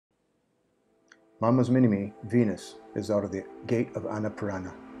Mama's mini-me, Venus, is out of the gate of Anna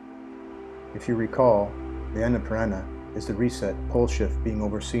Perenna. If you recall, the Anna Perenna is the reset pole shift being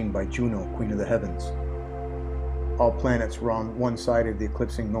overseen by Juno, Queen of the Heavens. All planets were on one side of the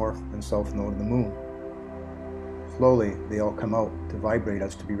eclipsing north and south node of the moon. Slowly, they all come out to vibrate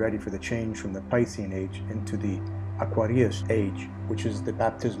us to be ready for the change from the Pisces Age into the Aqua-rius Age, which is the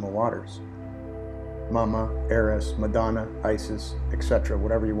baptismal waters. Mama, Eris, Madonna Isis, etc.,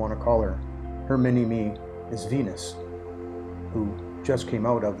 whatever you want to call her, her mini-me is Venus, who just came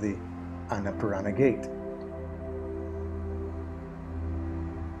out of the Anna Perenna gate.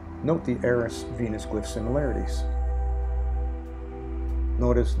 Note the Eris-Venus glyph similarities.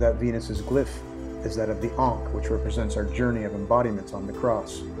 Notice that Venus's glyph is that of the Ankh, which represents our journey of embodiments on the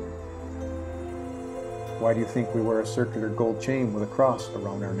cross. Why do you think we wear a circular gold chain with a cross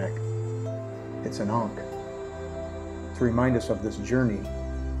around our neck? It's an Ankh. To remind us of this journey,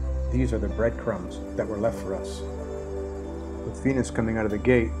 these are the breadcrumbs that were left for us. With Venus coming out of the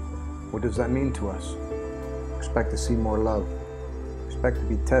gate, what does that mean to us? Expect to see more love. Expect to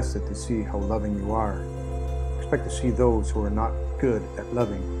be tested to see how loving you are. Expect to see those who are not good at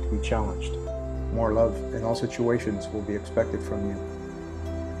loving to be challenged. More love in all situations will be expected from you,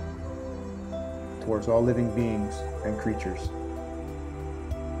 towards all living beings and creatures.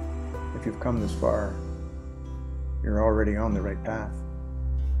 If you've come this far, you're already on the right path.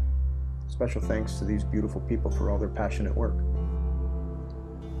 Special thanks to these beautiful people for all their passionate work.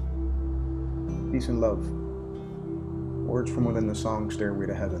 Peace and love. Words from within the song Stairway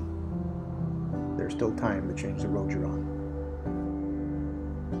to Heaven. There's still time to change the road you're on.